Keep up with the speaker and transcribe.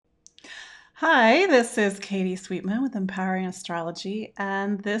Hi, this is Katie Sweetman with Empowering Astrology,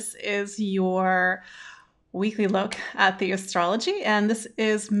 and this is your weekly look at the astrology. And this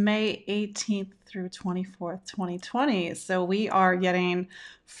is May 18th through 24th, 2020. So we are getting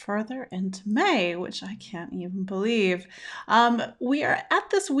further into May, which I can't even believe. We are at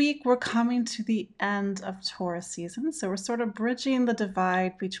this week, we're coming to the end of Taurus season. So we're sort of bridging the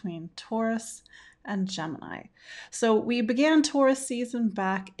divide between Taurus and Gemini. So we began Taurus season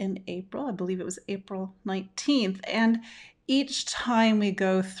back in April. I believe it was April 19th. And each time we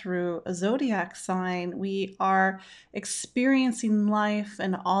go through a zodiac sign, we are experiencing life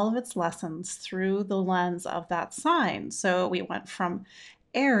and all of its lessons through the lens of that sign. So we went from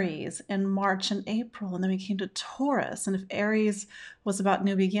Aries in March and April, and then we came to Taurus. And if Aries was about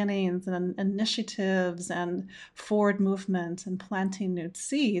new beginnings and initiatives and forward movement and planting new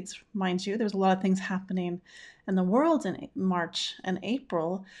seeds, mind you, there's a lot of things happening in the world in March and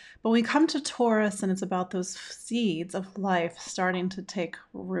April. But we come to Taurus, and it's about those seeds of life starting to take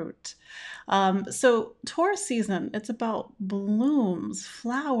root. So Taurus season, it's about blooms,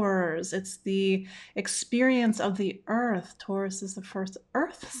 flowers. It's the experience of the earth. Taurus is the first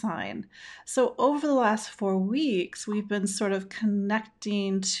earth sign. So over the last 4 weeks, we've been sort of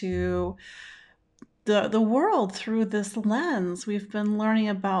connecting to the world through this lens. We've been learning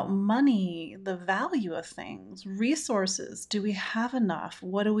about money, the value of things, resources. Do we have enough?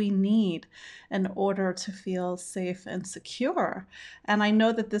 What do we need in order to feel safe and secure? And I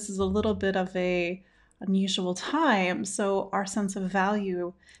know that this is a little bit of a unusual time, so our sense of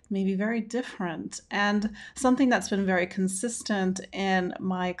value may be very different. And something that's been very consistent in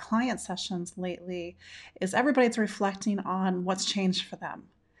my client sessions lately is everybody's reflecting on what's changed for them.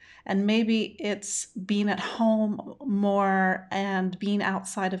 And maybe it's being at home more and being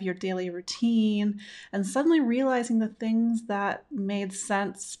outside of your daily routine and suddenly realizing the things that made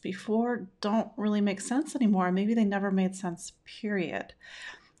sense before don't really make sense anymore. Maybe they never made sense, period.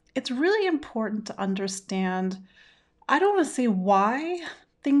 It's really important to understand. I don't want to say why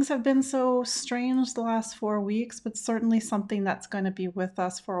things have been so strange the last 4 weeks, but certainly something that's going to be with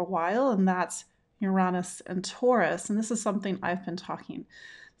us for a while, and that's Uranus and Taurus. And this is something I've been talking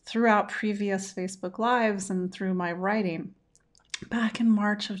throughout previous Facebook Lives and through my writing. Back in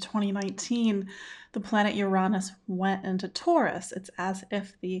March of 2019, the planet Uranus went into Taurus. It's as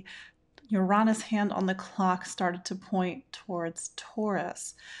if the Uranus hand on the clock started to point towards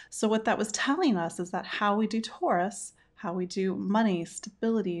Taurus. So, what that was telling us is that how we do Taurus, how we do money,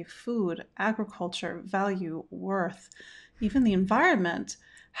 stability, food, agriculture, value, worth, even the environment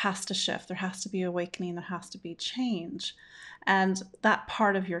has to shift. There has to be awakening, there has to be change. And that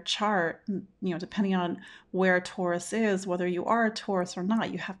part of your chart, depending on where Taurus is, whether you are a Taurus or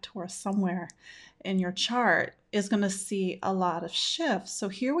not, you have Taurus somewhere in your chart, is going to see a lot of shifts. So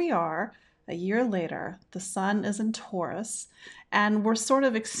here we are, a year later, the sun is in Taurus, and we're sort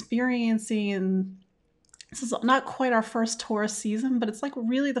of experiencing, this is not quite our first Taurus season, but it's like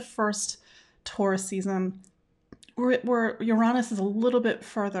really the first Taurus season where Uranus is a little bit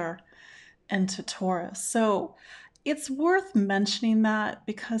further into Taurus. So it's worth mentioning that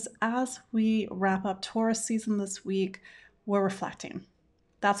because as we wrap up Taurus season this week, we're reflecting.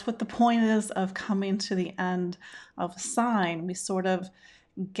 That's what the point is of coming to the end of a sign. We sort of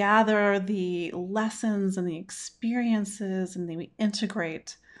gather the lessons and the experiences, and then we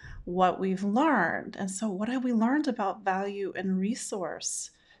integrate what we've learned. And so, what have we learned about value and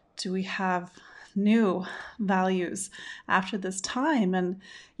resource? Do we have new values after this time? And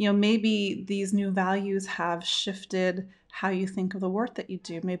maybe these new values have shifted how you think of the work that you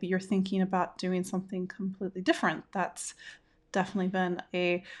do. Maybe you're thinking about doing something completely different. That's definitely been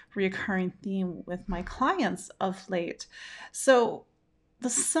a reoccurring theme with my clients of late. So the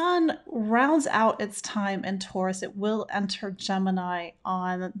sun rounds out its time in Taurus. It will enter Gemini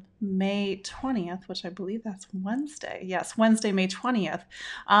on May 20th, which I believe that's Wednesday. Yes, Wednesday, May 20th.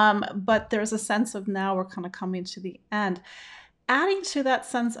 But there's a sense of now we're kind of coming to the end. Adding to that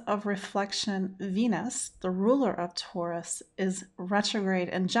sense of reflection, Venus, the ruler of Taurus, is retrograde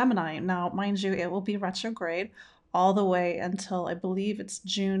in Gemini. Now, mind you, it will be retrograde all the way until I believe it's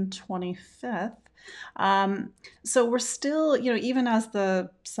June 25th. So we're still, even as the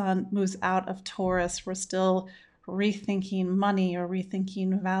sun moves out of Taurus, we're still rethinking money or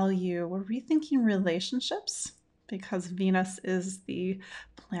rethinking value. We're rethinking relationships because Venus is the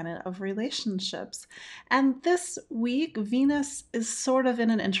planet of relationships. And this week, Venus is sort of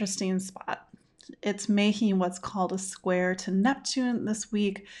in an interesting spot. It's making what's called a square to Neptune this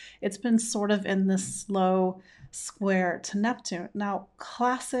week. It's been sort of in this slow square to Neptune. Now,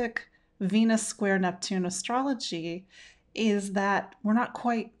 classic Venus square Neptune astrology is that we're not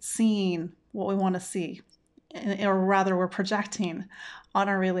quite seeing what we want to see, or rather, we're projecting on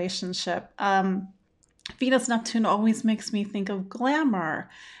our relationship. Venus Neptune always makes me think of glamour.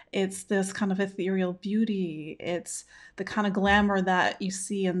 It's this kind of ethereal beauty. It's the kind of glamour that you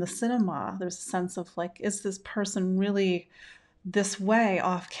see in the cinema. There's a sense of like, is this person really this way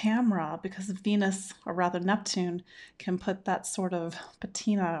off camera? Because Venus, or rather Neptune, can put that sort of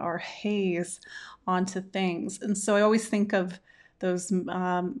patina or haze onto things. And so I always think of those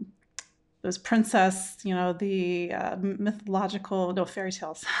those princess, the mythological, no, fairy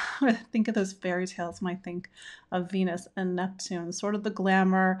tales. I think of those fairy tales when I think of Venus and Neptune, sort of the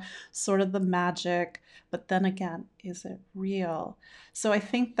glamour, sort of the magic, but then again, is it real? So I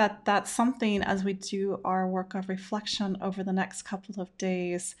think that that's something as we do our work of reflection over the next couple of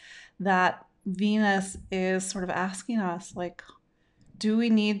days, that Venus is sort of asking us, like, do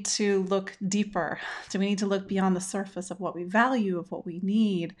we need to look deeper? Do we need to look beyond the surface of what we value, of what we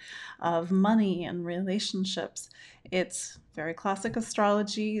need, of money and relationships? It's very classic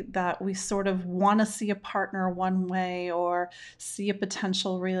astrology that we sort of want to see a partner one way or see a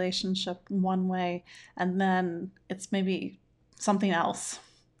potential relationship one way, and then it's maybe something else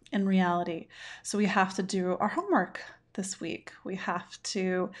in reality. So we have to do our homework this week. We have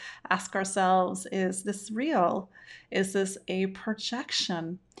to ask ourselves, is this real? Is this a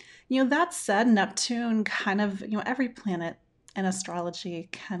projection? That said, Neptune kind of, every planet in astrology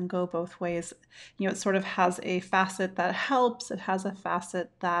can go both ways. It sort of has a facet that helps, it has a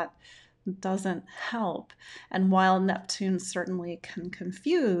facet that doesn't help. And while Neptune certainly can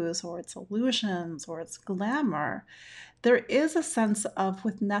confuse, or its illusions, or its glamour, there is a sense of,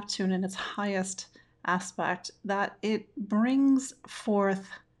 with Neptune in its highest aspect, that it brings forth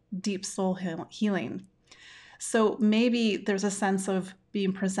deep soul healing. So maybe there's a sense of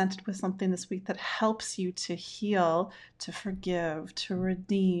being presented with something this week that helps you to heal, to forgive, to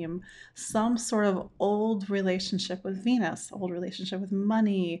redeem some sort of old relationship with Venus, old relationship with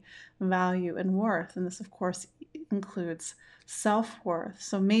money, value, and worth. And this, of course, includes self-worth.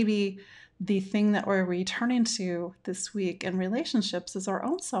 So maybe the thing that we're returning to this week in relationships is our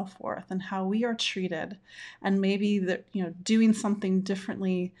own self-worth and how we are treated, and maybe that, doing something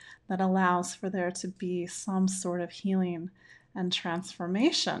differently that allows for there to be some sort of healing and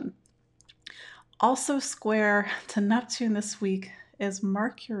transformation. Also square to Neptune this week is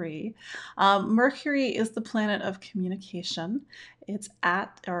Mercury. Mercury is the planet of communication. It's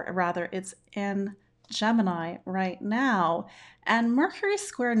in Gemini right now. And Mercury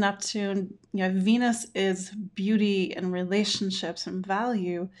square Neptune, Venus is beauty and relationships and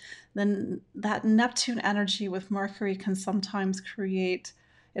value. Then that Neptune energy with Mercury can sometimes create,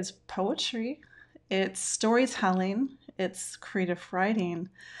 it's poetry, it's storytelling, it's creative writing,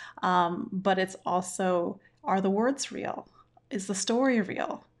 but it's also, are the words real? Is the story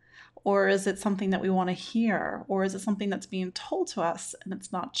real? Or is it something that we want to hear? Or is it something that's being told to us and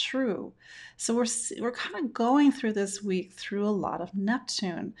it's not true? So we're kind of going through this week through a lot of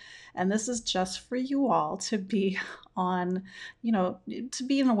Neptune. And this is just for you all to be on, to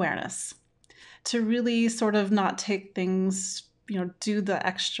be in awareness, to really sort of not take things, do the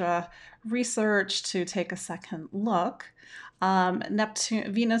extra research, to take a second look.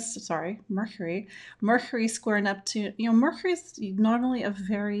 Mercury square Neptune. Mercury is normally a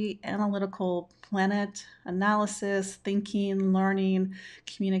very analytical planet, analysis, thinking, learning,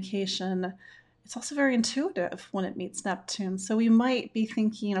 communication. It's also very intuitive when it meets Neptune. So we might be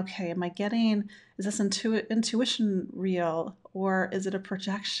thinking, okay, is this intuition real, or is it a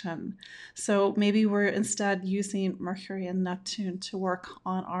projection? So maybe we're instead using Mercury and Neptune to work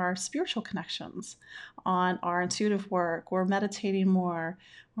on our spiritual connections, on our intuitive work. We're meditating more,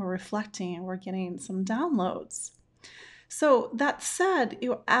 we're reflecting, we're getting some downloads. So that said,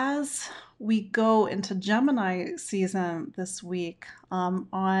 as we go into Gemini season this week,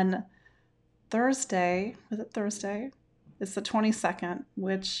 on Thursday, is it Thursday? It's the 22nd,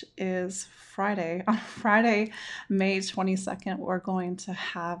 which is Friday. On Friday, May 22nd, we're going to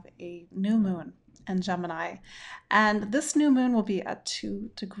have a new moon in Gemini. And this new moon will be at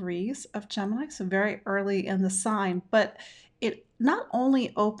 2 degrees of Gemini, so very early in the sign. But it not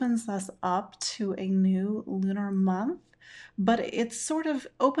only opens us up to a new lunar month, but it sort of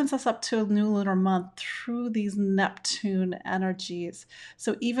opens us up to a new lunar month through these Neptune energies.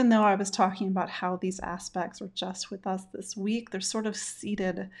 So even though I was talking about how these aspects are just with us this week, they're sort of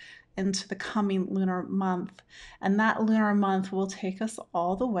seeded into the coming lunar month. And that lunar month will take us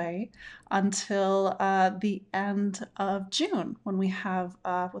all the way until the end of June, when we have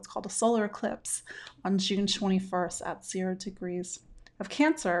what's called a solar eclipse on June 21st at 0 degrees of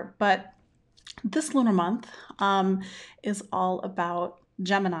Cancer. But This lunar month is all about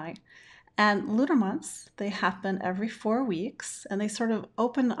Gemini. And lunar months, they happen every 4 weeks and they sort of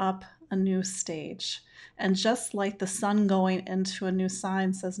open up a new stage. And just like the sun going into a new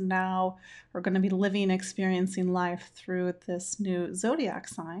sign says, now we're going to be living, experiencing life through this new zodiac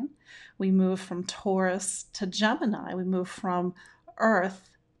sign, we move from Taurus to Gemini. We move from earth,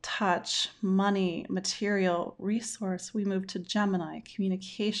 touch, money, material, resource. We move to Gemini,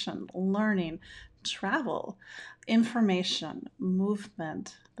 communication, learning, travel, information,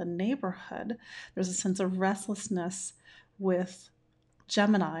 movement, the neighborhood. There's a sense of restlessness with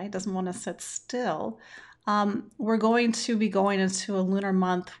Gemini, doesn't want to sit still. We're going to be going into a lunar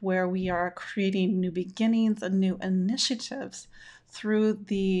month where we are creating new beginnings and new initiatives through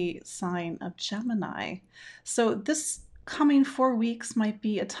the sign of Gemini. So this coming 4 weeks might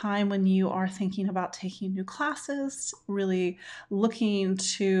be a time when you are thinking about taking new classes, really looking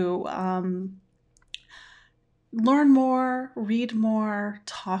to learn more, read more,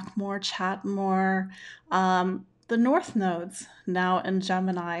 talk more, chat more. The North nodes now in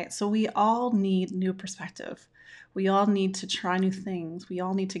Gemini. So we all need new perspective. We all need to try new things. We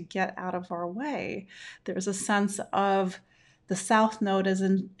all need to get out of our way. There's a sense of the South node is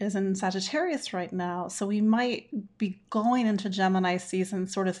in Sagittarius right now. So we might be going into Gemini season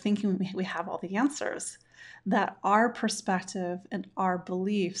sort of thinking we have all the answers, that our perspective and our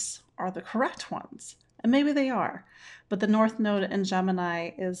beliefs are the correct ones. And maybe they are. But the North Node in Gemini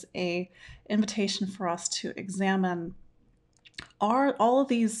is an invitation for us to examine are all of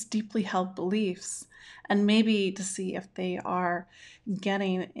these deeply held beliefs and maybe to see if they are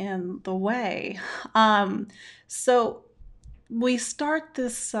getting in the way. So we start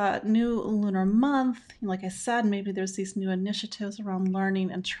this new lunar month. Like I said, maybe there's these new initiatives around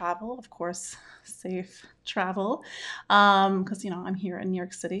learning and travel. Of course, safe travel, because I'm here in New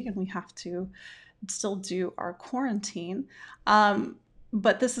York City and we have to still do our quarantine.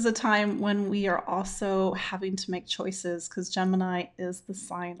 But this is a time when we are also having to make choices because Gemini is the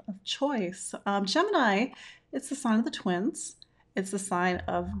sign of choice. Gemini, it's the sign of the twins. It's the sign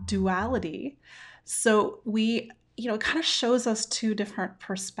of duality. So it kind of shows us two different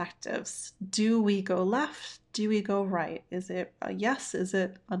perspectives. Do we go left? Do we go right? Is it a yes? Is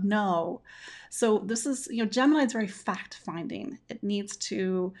it a no? So this is, Gemini is very fact finding. It needs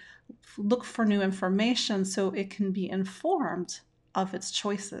to look for new information so it can be informed of its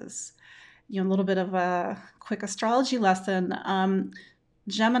choices. A little bit of a quick astrology lesson.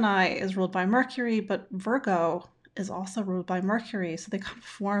 Gemini is ruled by Mercury, but Virgo is also ruled by Mercury. So they kind of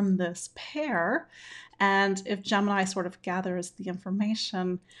form this pair. And if Gemini sort of gathers the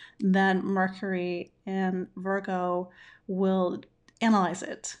information, then Mercury and Virgo will analyze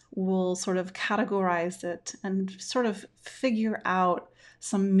it, will sort of categorize it, and sort of figure out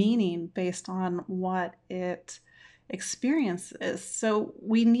some meaning based on what it experiences. So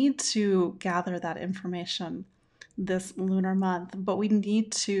we need to gather that information this lunar month, but we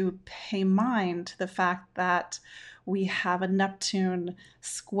need to pay mind to the fact that we have a Neptune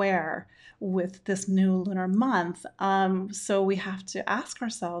square with this new lunar month. So we have to ask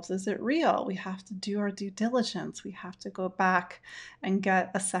ourselves, is it real? We have to do our due diligence. We have to go back and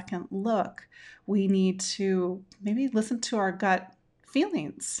get a second look. We need to maybe listen to our gut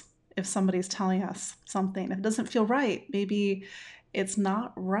feelings. If somebody's telling us something, if it doesn't feel right, maybe it's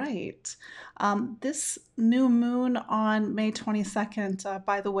not right. This new moon on May 22nd,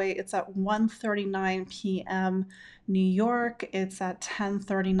 by the way, it's at 1:39 p.m. New York. It's at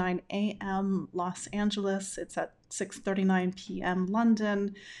 10:39 a.m. Los Angeles. It's at 6:39 p.m.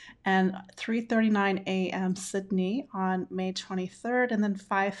 London and 3:39 a.m. Sydney on May 23rd, and then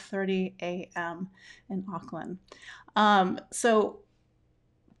 5:30 a.m. in Auckland. So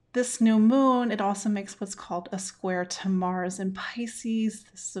this new moon, it also makes what's called a square to Mars in Pisces.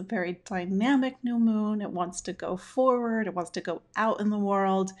 This is a very dynamic new moon. It wants to go forward. It wants to go out in the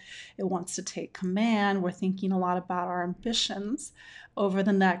world. It wants to take command. We're thinking a lot about our ambitions over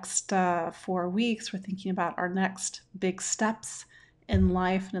the next 4 weeks. We're thinking about our next big steps in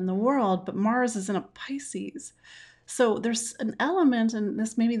life and in the world. But Mars is in a Pisces. So there's an element, and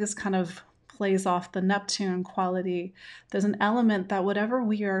this kind of plays off the Neptune quality. There's an element that whatever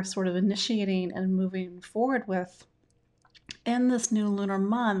we are sort of initiating and moving forward with in this new lunar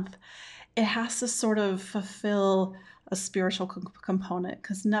month, it has to sort of fulfill a spiritual component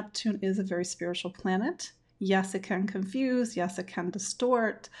because Neptune is a very spiritual planet. Yes, it can confuse. Yes, it can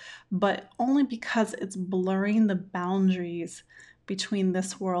distort, but only because it's blurring the boundaries between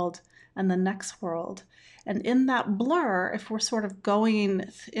this world and the next world. And in that blur, if we're sort of going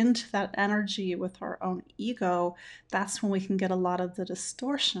into that energy with our own ego, that's when we can get a lot of the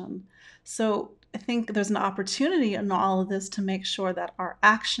distortion. So I think there's an opportunity in all of this to make sure that our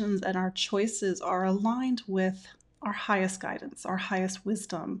actions and our choices are aligned with our highest guidance, our highest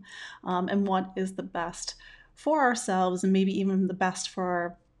wisdom, and what is the best for ourselves and maybe even the best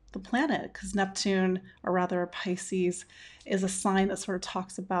for the planet. Because Neptune, or rather Pisces, is a sign that sort of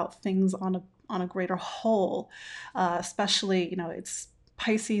talks about things on a greater whole, especially, it's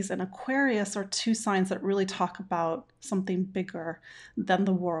Pisces and Aquarius are two signs that really talk about something bigger than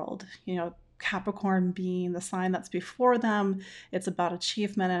the world. Capricorn being the sign that's before them, it's about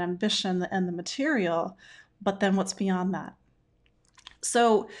achievement and ambition and the material, but then what's beyond that?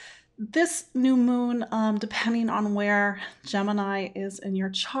 So this new moon, depending on where Gemini is in your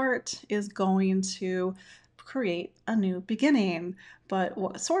chart, is going to create a new beginning. But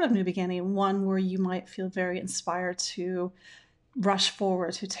what sort of new beginning? One where you might feel very inspired to rush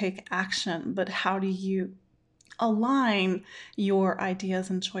forward, to take action. But how do you align your ideas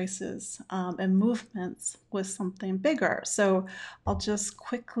and choices and movements with something bigger? So I'll just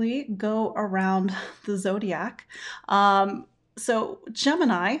quickly go around the zodiac. So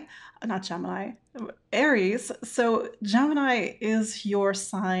Aries. So Gemini is your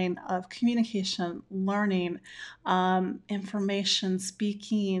sign of communication, learning, information,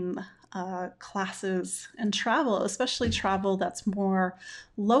 speaking, classes, and travel, especially travel that's more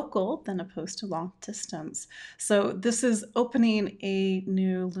local than opposed to long distance. So this is opening a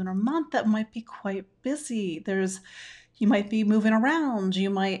new lunar month that might be quite busy. You might be moving around,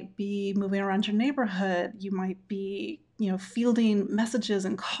 you might be moving around your neighborhood, you might be, fielding messages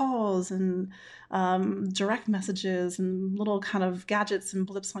and calls and direct messages and little kind of gadgets and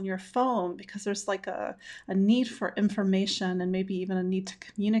blips on your phone, because there's like a need for information and maybe even a need to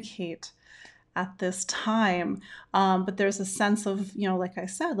communicate at this time. But there's a sense of, like I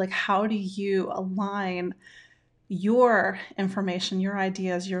said, like how do you align your information, your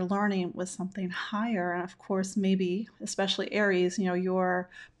ideas, your learning with something higher? And of course, maybe, especially Aries, your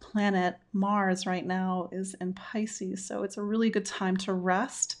planet Mars right now is in Pisces. So it's a really good time to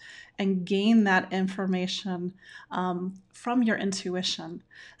rest and gain that information from your intuition.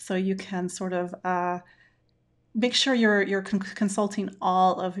 So you can sort of make sure you're consulting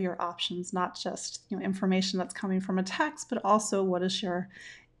all of your options, not just information that's coming from a text, but also what is your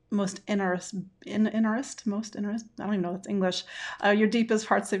most most interest, I don't even know if it's English, your deepest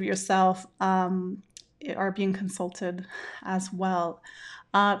parts of yourself are being consulted as well.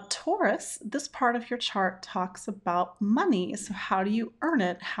 Taurus, this part of your chart talks about money. So how do you earn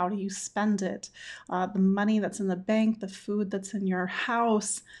it? How do you spend it? The money that's in the bank, the food that's in your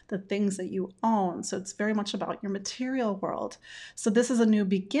house, the things that you own. So it's very much about your material world. So this is a new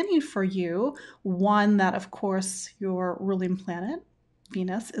beginning for you, one that, of course, your ruling planet,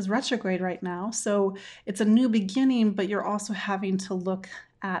 Venus, is retrograde right now. So it's a new beginning, but you're also having to look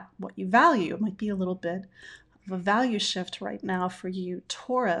at what you value. It might be a little bit of a value shift right now for you,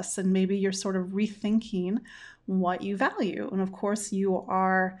 Taurus, and maybe you're sort of rethinking what you value. And of course, you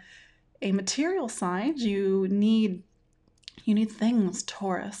are a material sign. You need things,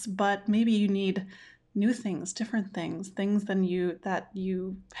 Taurus, but maybe you need new things, different things than that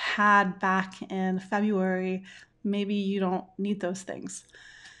you had back in February. Maybe you don't need those things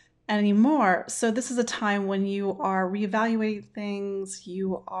anymore. So this is a time when you are reevaluating things,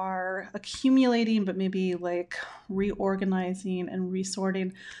 you are accumulating, but maybe like reorganizing and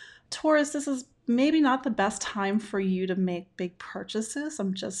resorting. Taurus, this is maybe not the best time for you to make big purchases.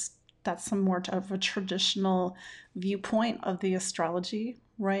 That's some more of a traditional viewpoint of the astrology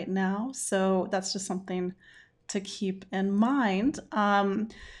right now. So that's just something to keep in mind.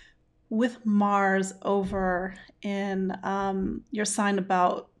 With Mars over in your sign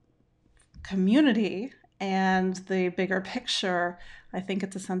about community and the bigger picture, I think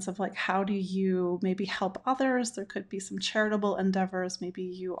it's a sense of like, how do you maybe help others? There could be some charitable endeavors. Maybe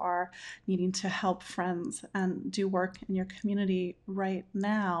you are needing to help friends and do work in your community right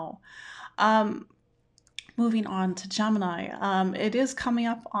now. Moving on to Gemini, it is coming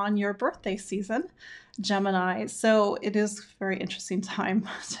up on your birthday season, Gemini. So it is a very interesting time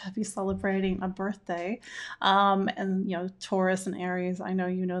to be celebrating a birthday. And, Taurus and Aries, I know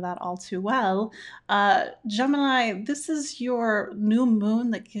you know that all too well. Gemini, this is your new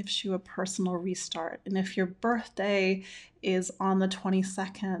moon that gives you a personal restart. And if your birthday is on the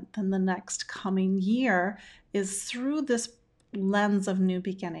 22nd, then the next coming year is through this lens of new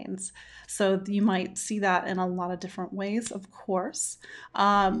beginnings. So you might see that in a lot of different ways, of course.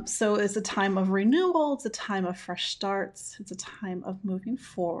 So it's a time of renewal, it's a time of fresh starts, it's a time of moving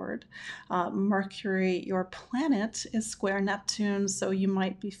forward. Mercury, your planet, is square Neptune, so you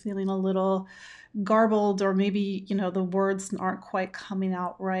might be feeling a little garbled, or maybe the words aren't quite coming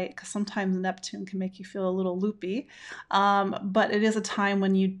out right, because sometimes Neptune can make you feel a little loopy. But it is a time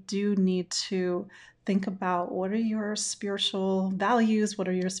when you do need to think about what are your spiritual values, what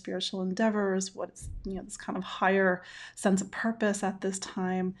are your spiritual endeavors, what's this kind of higher sense of purpose at this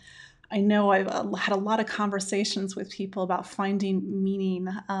time. I know I've had a lot of conversations with people about finding meaning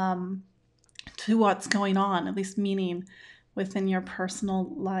to what's going on, at least meaning within your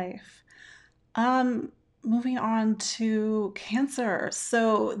personal life. Um, Moving on to Cancer.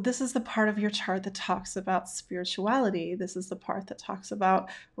 So, this is the part of your chart that talks about spirituality. This is the part that talks about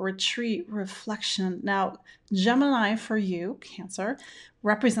retreat, reflection. Now, Gemini for you, Cancer,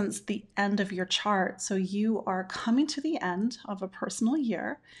 represents the end of your chart. So, you are coming to the end of a personal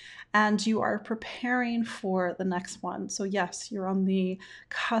year and you are preparing for the next one. So, yes, you're on the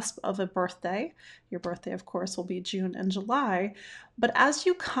cusp of a birthday. Your birthday, of course, will be June and July. But as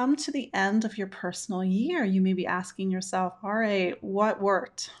you come to the end of your personal year, you may be asking yourself, all right, what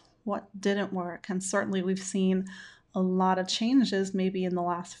worked? What didn't work? And certainly we've seen a lot of changes maybe in the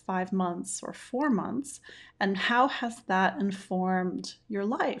last 5 months or 4 months. And how has that informed your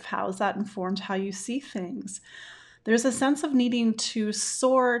life? How has that informed how you see things? There's a sense of needing to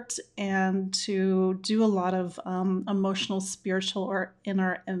sort and to do a lot of emotional, spiritual, or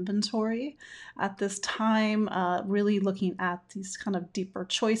inner inventory at this time, really looking at these kind of deeper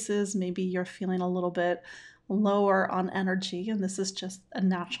choices. Maybe you're feeling a little bit lower on energy, and this is just a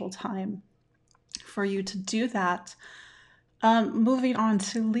natural time for you to do that. Moving on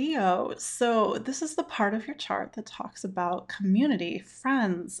to Leo. So, this is the part of your chart that talks about community,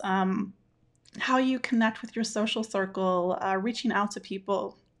 friends, how you connect with your social circle, reaching out to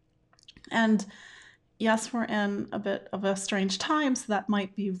people. And yes, we're in a bit of a strange time, so that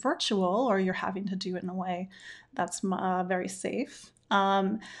might be virtual, or you're having to do it in a way that's very safe.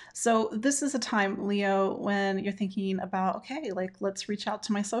 So this is a time, Leo, when you're thinking about, okay, like let's reach out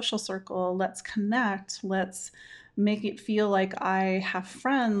to my social circle, let's connect, let's make it feel like I have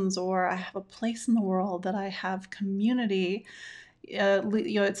friends or I have a place in the world, that I have community.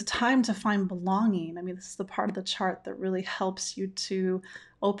 It's a time to find belonging. I mean, this is the part of the chart that really helps you to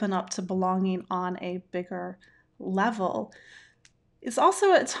open up to belonging on a bigger level. It's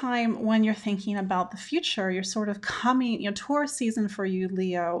also a time when you're thinking about the future. You're sort of coming, Taurus season for you,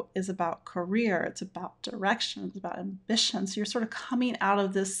 Leo, is about career. It's about direction. It's about ambition. So you're sort of coming out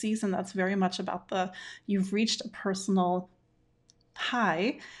of this season that's very much about you've reached a personal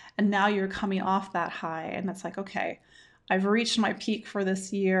high and now you're coming off that high. And it's like, okay, I've reached my peak for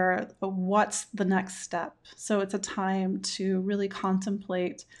this year. What's the next step? So it's a time to really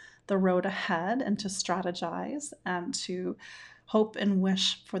contemplate the road ahead and to strategize and to hope and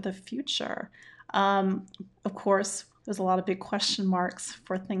wish for the future. Of course, there's a lot of big question marks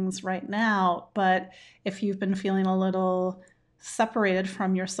for things right now, but if you've been feeling a little separated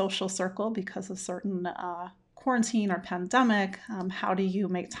from your social circle because of certain quarantine or pandemic, how do you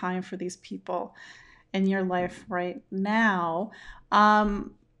make time for these people in your life right now?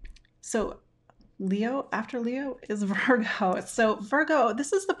 So Leo, after Leo is Virgo. So Virgo,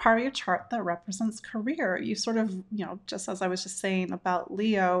 this is the part of your chart that represents career. You sort of, just as I was just saying about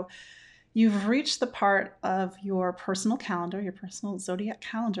Leo, you've reached the part of your personal calendar, your personal zodiac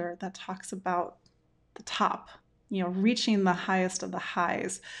calendar, that talks about the top, reaching the highest of the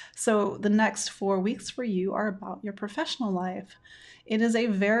highs. So the next 4 weeks for you are about your professional life. It is a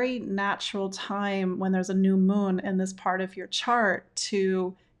very natural time when there's a new moon in this part of your chart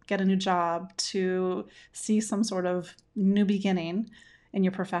to get a new job, to see some sort of new beginning in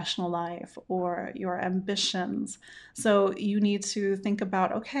your professional life or your ambitions. So you need to think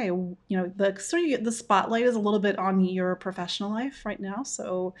about, okay, the spotlight is a little bit on your professional life right now.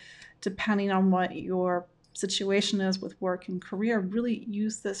 So depending on what your situation is with work and career, really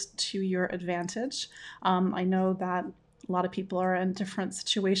use this to your advantage. I know that a lot of people are in different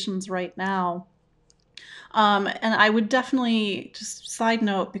situations right now. And I would definitely, just side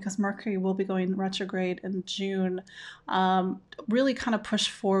note, because Mercury will be going retrograde in June, really kind of push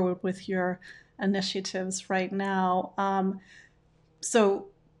forward with your initiatives right now. So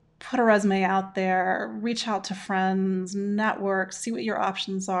put a resume out there, reach out to friends, network, see what your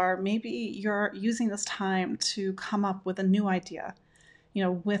options are. Maybe you're using this time to come up with a new idea.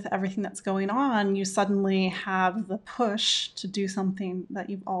 with everything that's going on, you suddenly have the push to do something that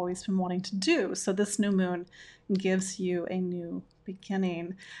you've always been wanting to do. So this new moon gives you a new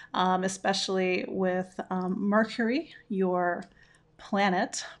beginning, especially with Mercury, your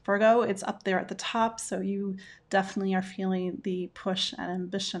planet. Virgo, it's up there at the top, so you definitely are feeling the push and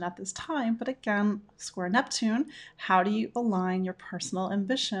ambition at this time. But again, square Neptune, how do you align your personal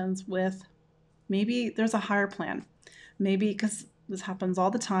ambitions with maybe there's a higher plan? Maybe because this happens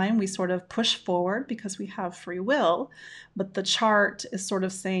all the time, we sort of push forward because we have free will, but the chart is sort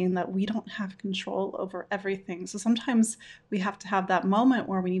of saying that we don't have control over everything. So sometimes we have to have that moment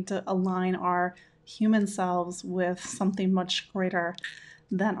where we need to align our human selves with something much greater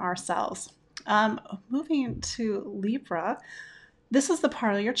than ourselves. Moving to Libra, this is the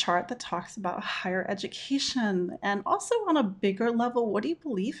part of your chart that talks about higher education and also on a bigger level. What do you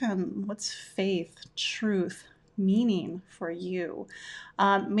believe in? What's faith, truth, meaning for you?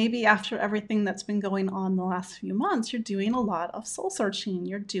 Maybe after everything that's been going on the last few months, you're doing a lot of soul searching.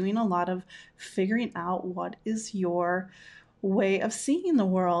 You're doing a lot of figuring out what is your way of seeing the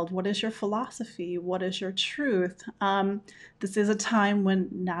world. What is your philosophy? What is your truth? This is a time when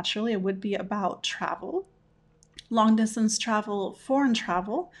naturally it would be about travel, long distance travel, foreign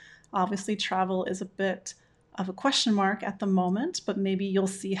travel. Obviously, travel is a bit of a question mark at the moment, but maybe you'll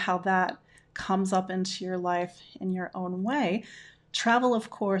see how that comes up into your life in your own way. Travel, of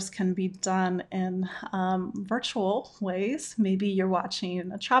course, can be done in virtual ways. Maybe you're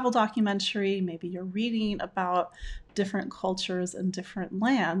watching a travel documentary, maybe you're reading about different cultures and different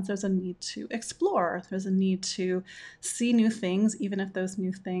lands. There's a need to explore, there's a need to see new things, even if those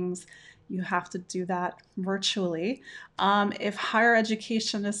new things you have to do that virtually. If higher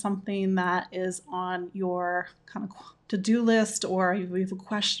education is something that is on your kind of to-do list, or you have a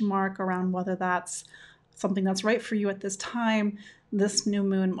question mark around whether that's something that's right for you at this time, this new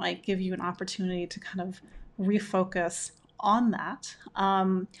moon might give you an opportunity to kind of refocus on that.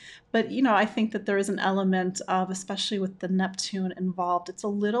 But I think that there is an element of, especially with the Neptune involved, it's a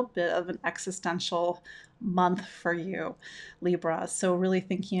little bit of an existential month for you, Libra. So really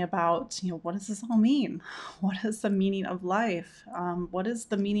thinking about, what does this all mean? What is the meaning of life? What is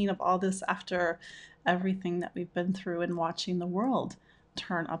the meaning of all this after everything that we've been through and watching the world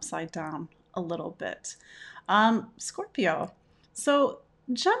turn upside down a little bit? Scorpio. So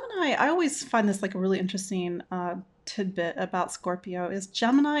Gemini, I always find this like a really interesting tidbit about Scorpio is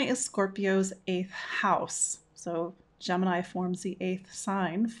Gemini is Scorpio's 8th house. So Gemini forms the 8th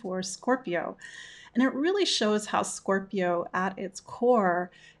sign for Scorpio. And it really shows how Scorpio at its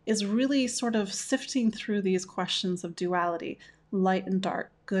core is really sort of sifting through these questions of duality, light and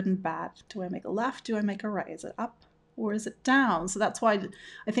dark, good and bad. Do I make a left? Do I make a right? Is it up or is it down? So that's why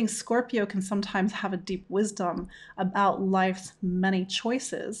I think Scorpio can sometimes have a deep wisdom about life's many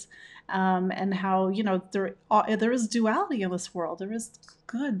choices, and how, there is duality in this world. There is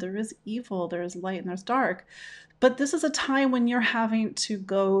good, there is evil, there is light, and there's dark. But this is a time when you're having to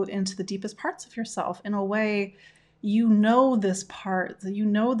go into the deepest parts of yourself in a way. This part,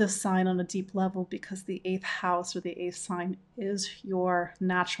 this sign on a deep level because the 8th house or the 8th sign is your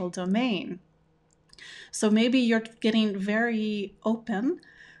natural domain. So maybe you're getting very open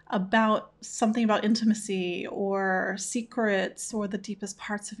about something about intimacy or secrets or the deepest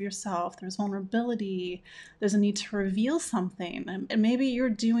parts of yourself. There's vulnerability. There's a need to reveal something. And maybe you're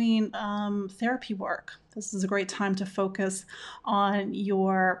doing therapy work. This is a great time to focus on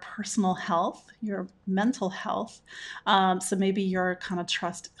your personal health, your mental health. So maybe you're kind of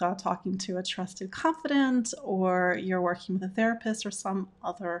talking to a trusted confidant, or you're working with a therapist or some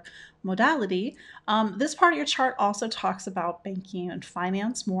other modality. This part of your chart also talks about banking and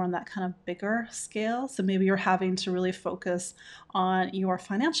finance, more on that kind of bigger scale. So maybe you're having to really focus on your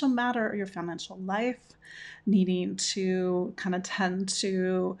financial matter or your financial life, needing to kind of tend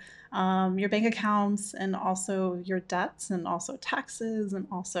to your bank accounts and also your debts and also taxes and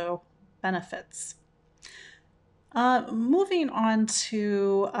also benefits. Moving on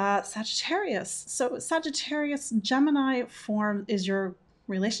to Sagittarius. So Sagittarius, Gemini form is your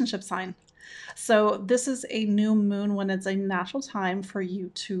relationship sign. So this is a new moon when it's a natural time for you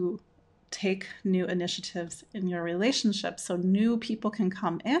to take new initiatives in your relationship. So new people can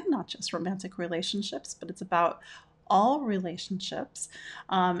come in, not just romantic relationships, but it's about all relationships.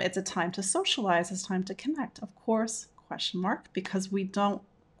 It's a time to socialize, it's time to connect. Of course, question mark, because we don't,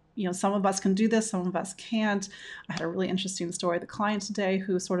 some of us can do this, some of us can't. I had a really interesting story with a client today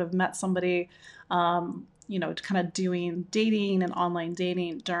who sort of met somebody, kind of doing dating and online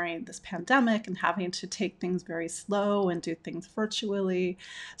dating during this pandemic and having to take things very slow and do things virtually.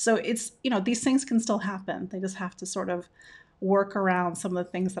 So it's, these things can still happen. They just have to sort of work around some of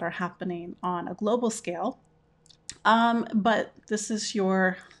the things that are happening on a global scale. But this is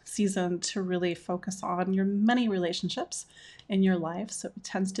your season to really focus on your many relationships in your life. So it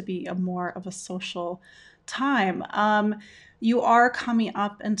tends to be a more of a social time. You are coming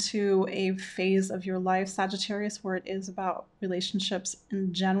up into a phase of your life, Sagittarius, where it is about relationships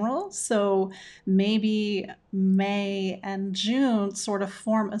in general. So maybe May and June sort of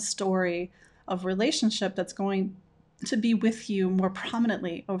form a story of relationship that's going to be with you more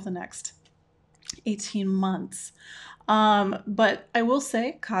prominently over the next 18 months. But I will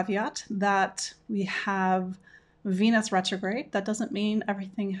say, caveat, that we have Venus retrograde. That doesn't mean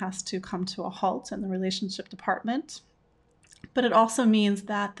everything has to come to a halt in the relationship department, but it also means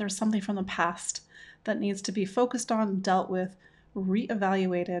that there's something from the past that needs to be focused on, dealt with,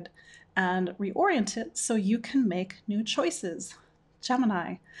 reevaluated, and reoriented so you can make new choices.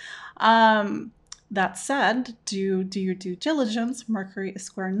 Gemini. That said, do your due diligence. Mercury is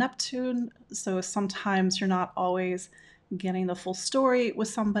square Neptune, so sometimes you're not always getting the full story with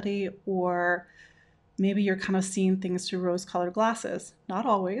somebody, or maybe you're kind of seeing things through rose-colored glasses. Not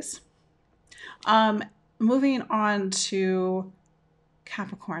always. Moving on to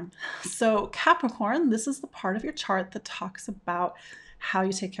Capricorn. So Capricorn, this is the part of your chart that talks about how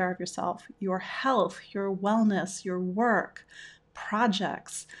you take care of yourself, your health, your wellness, your work,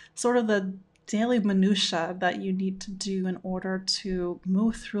 projects, sort of the daily minutia that you need to do in order to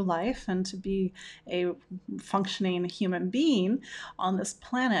move through life and to be a functioning human being on this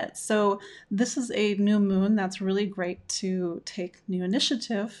planet. So this is a new moon that's really great to take new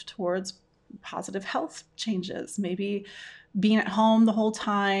initiative towards positive health changes. Maybe being at home the whole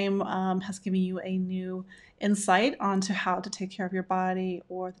time has given you a new insight onto how to take care of your body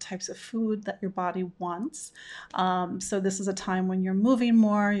or the types of food that your body wants. So this is a time when you're moving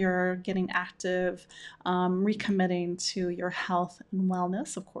more, you're getting active, recommitting to your health and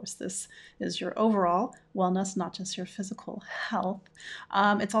wellness. Of course, this is your overall wellness, not just your physical health.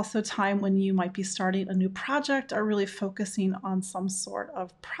 It's also a time when you might be starting a new project or really focusing on some sort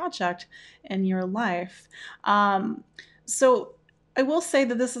of project in your life. So I will say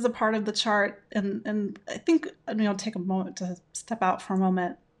that this is a part of the chart, and I think I'll take a moment to step out for a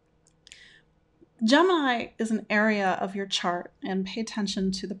moment. Gemini is an area of your chart, and pay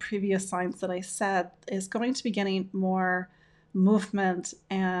attention to the previous signs that I said, is going to be getting more movement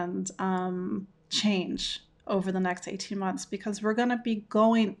and change over the next 18 months, because we're going to be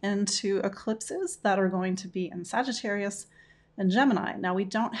going into eclipses that are going to be in Sagittarius and Gemini. Now, we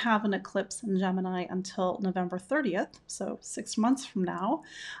don't have an eclipse in Gemini until November 30th, so 6 months from now,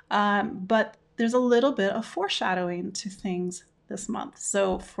 but there's a little bit of foreshadowing to things this month.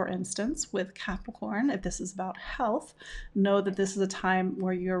 So for instance, with Capricorn, if this is about health, know that this is a time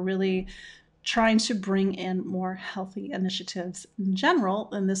where you're really trying to bring in more healthy initiatives in general,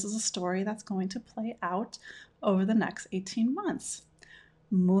 and this is a story that's going to play out over the next 18 months.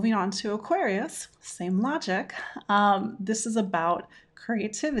 Moving on to Aquarius, same logic. This is about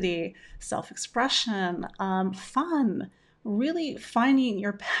creativity, self-expression, fun, really finding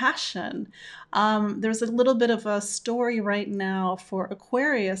your passion. There's a little bit of a story right now for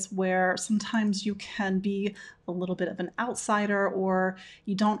Aquarius where sometimes you can be a little bit of an outsider, or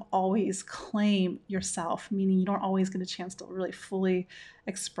you don't always claim yourself, meaning you don't always get a chance to really fully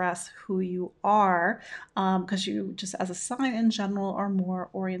express who you are, because you just as a sign in general are more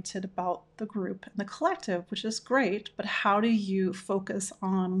oriented about the group and the collective, which is great, but how do you focus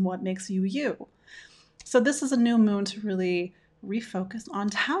on what makes you you? So this is a new moon to really refocus on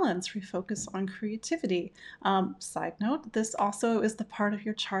talents, refocus on creativity. Side note, this also is the part of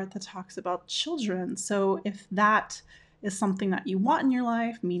your chart that talks about children. So if that is something that you want in your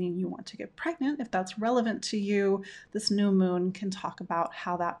life, meaning you want to get pregnant, if that's relevant to you, this new moon can talk about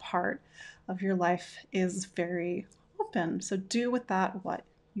how that part of your life is very open. So do with that what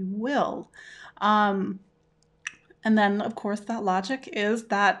you will. And then, of course, that logic is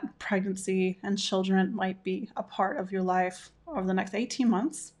that pregnancy and children might be a part of your life over the next 18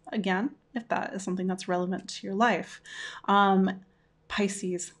 months, again, if that is something that's relevant to your life.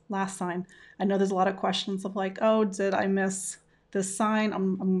 Pisces, last sign. I know there's a lot of questions of like, oh, did I miss this sign?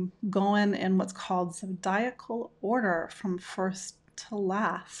 I'm going in what's called zodiacal order from first to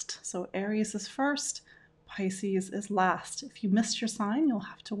last. So Aries is first, Pisces is last. If you missed your sign, you'll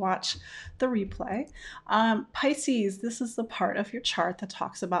have to watch the replay. Pisces, this is the part of your chart that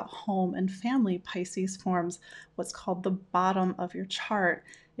talks about home and family. Pisces forms what's called the bottom of your chart.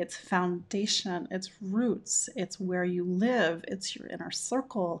 It's foundation, it's roots, it's where you live, it's your inner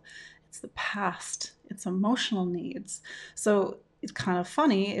circle, it's the past, it's emotional needs. So it's kind of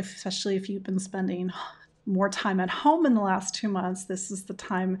funny, especially if you've been spending more time at home in the last 2 months, this is the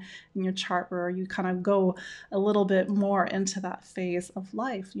time in your chart where you kind of go a little bit more into that phase of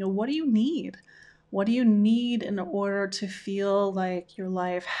life. What do you need? What do you need in order to feel like your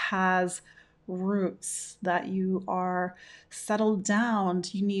life has roots, that you are settled down?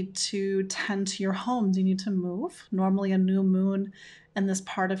 Do you need to tend to your home? Do you need to move? Normally, a new moon in this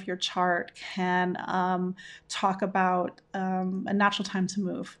part of your chart can talk about a natural time to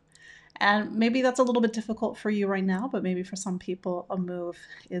move. And maybe that's a little bit difficult for you right now, but maybe for some people, a move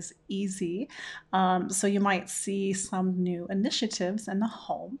is easy. So you might see some new initiatives in the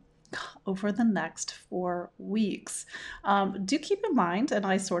home over the next 4 weeks. Do keep in mind, and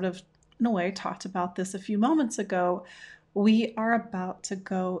I sort of, in a way, talked about this a few moments ago, we are about to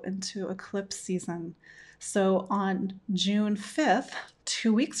go into eclipse season. So on June 5th,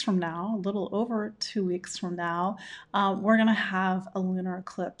 2 weeks from now, a little over 2 weeks from now, we're going to have a lunar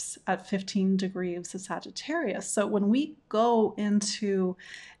eclipse at 15 degrees of Sagittarius. So when we go into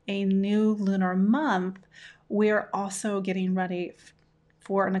a new lunar month, we're also getting ready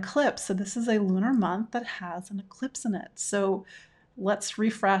for an eclipse. So this is a lunar month that has an eclipse in it. So let's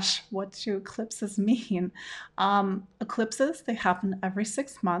refresh, what do eclipses mean? Eclipses, they happen every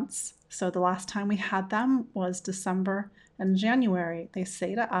 6 months. So the last time we had them was December and January. They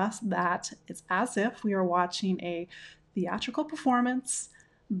say to us that it's as if we are watching a theatrical performance.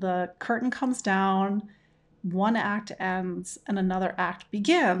 The curtain comes down, one act ends and another act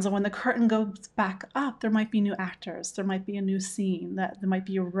begins. And when the curtain goes back up, there might be new actors, there might be a new scene, that there might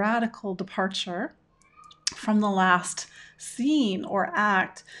be a radical departure from the last scene or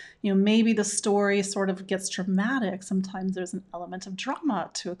act. Maybe the story sort of gets dramatic. Sometimes there's an element of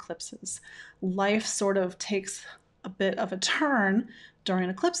drama to eclipses. Life sort of takes a bit of a turn during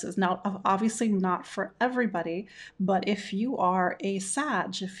eclipses. Now, obviously not for everybody, but if you are a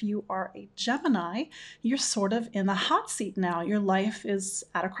Sag, if you are a Gemini, you're sort of in the hot seat now. Your life is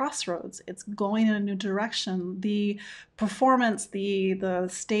at a crossroads. It's going in a new direction. The performance, the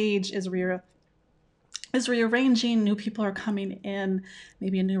stage is rearranging. New people are coming in.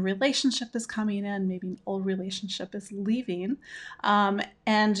 Maybe a new relationship is coming in. Maybe an old relationship is leaving.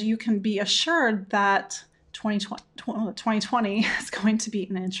 And you can be assured that 2020 is going to be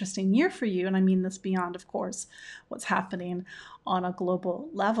an interesting year for you. And I mean this beyond, of course, what's happening on a global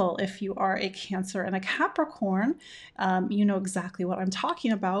level. If you are a Cancer and a Capricorn, you know exactly what I'm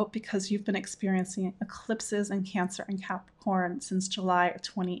talking about, because you've been experiencing eclipses in Cancer and Capricorn since July of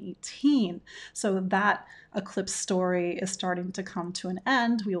 2018. So that eclipse story is starting to come to an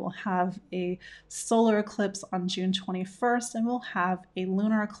end. We will have a solar eclipse on June 21st, and we'll have a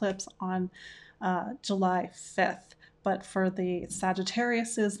lunar eclipse on July 5th. But for the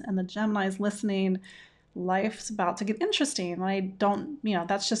Sagittariuses and the Geminis listening, life's about to get interesting.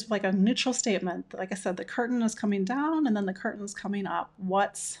 That's just like a neutral statement. Like I said, the curtain is coming down and then the curtain's coming up.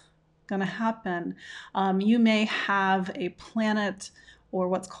 What's going to happen? You may have a planet or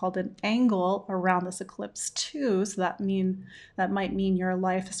what's called an angle around this eclipse too. So that might mean your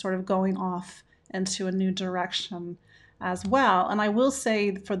life is sort of going off into a new direction as well. And I will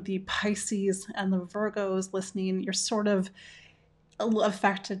say, for the Pisces and the Virgos listening, you're sort of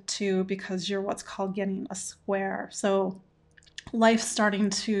affected too, because you're what's called getting a square. So life's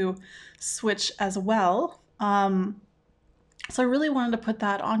starting to switch as well. So I really wanted to put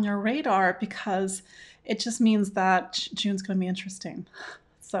that on your radar, because it just means that June's going to be interesting.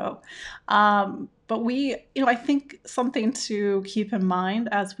 So, but I think something to keep in mind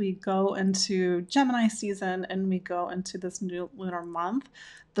as we go into Gemini season and we go into this new lunar month,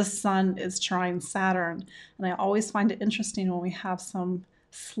 the sun is trine Saturn. And I always find it interesting when we have some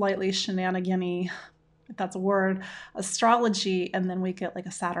slightly shenanigan-y, if that's a word, astrology, and then we get like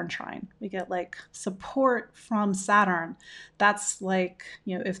a Saturn trine. We get like support from Saturn. That's like,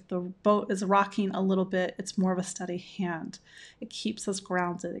 if the boat is rocking a little bit, it's more of a steady hand. It keeps us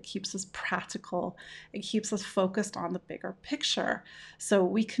grounded. It keeps us practical. It keeps us focused on the bigger picture. So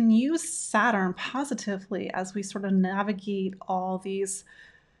we can use Saturn positively as we sort of navigate all these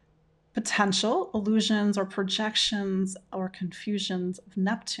potential illusions or projections or confusions of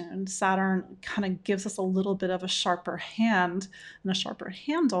Neptune. Saturn kind of gives us a little bit of a sharper hand and a sharper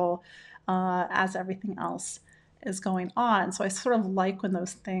handle as everything else is going on. So I sort of like when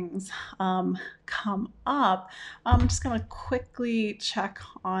those things come up. I'm just going to quickly check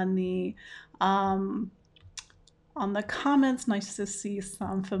on the comments. Nice to see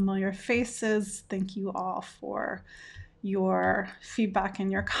some familiar faces. Thank you all for your feedback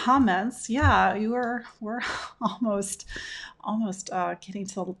and your comments. Yeah, we're almost getting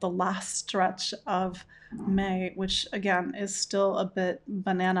to the last stretch of May, which again is still a bit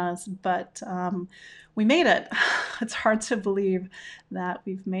bananas, but we made it. It's hard to believe that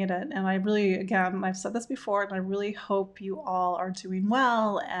we've made it. And I really, again, I've said this before, and I really hope you all are doing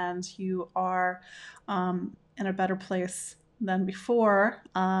well and you are in a better place than before,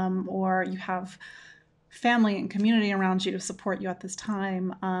 or you have family and community around you to support you at this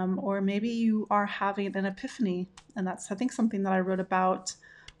time, or maybe you are having an epiphany, and that's, I think, something that I wrote about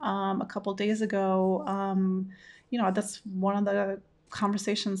a couple days ago. That's one of the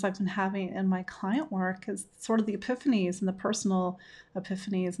conversations I've been having in my client work, is sort of the epiphanies and the personal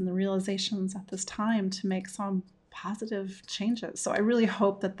epiphanies and the realizations at this time to make some positive changes. So I really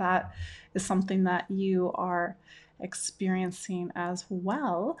hope that that is something that you are experiencing as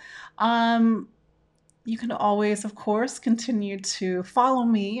well. You can always, of course, continue to follow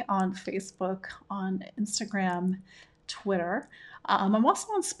me on Facebook, on Instagram, Twitter. I'm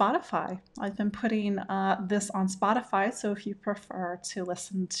also on Spotify. I've been putting this on Spotify, so if you prefer to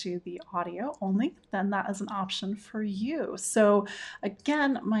listen to the audio only, then that is an option for you. So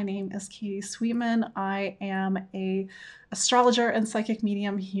again, my name is Katie Sweetman. I am a astrologer and psychic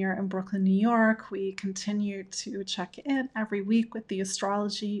medium here in Brooklyn, New York. We continue to check in every week with the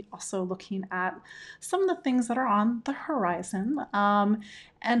astrology, also looking at some of the things that are on the horizon, and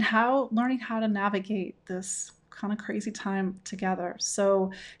learning how to navigate this kind of crazy time together.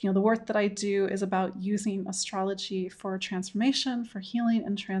 So, the work that I do is about using astrology for transformation, for healing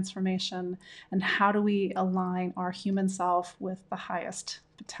and transformation, and how do we align our human self with the highest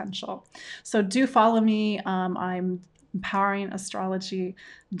potential. So do follow me. I'm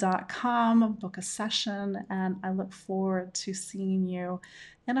empoweringastrology.com, book a session, and I look forward to seeing you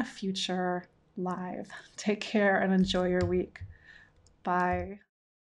in a future live. Take care and enjoy your week. Bye.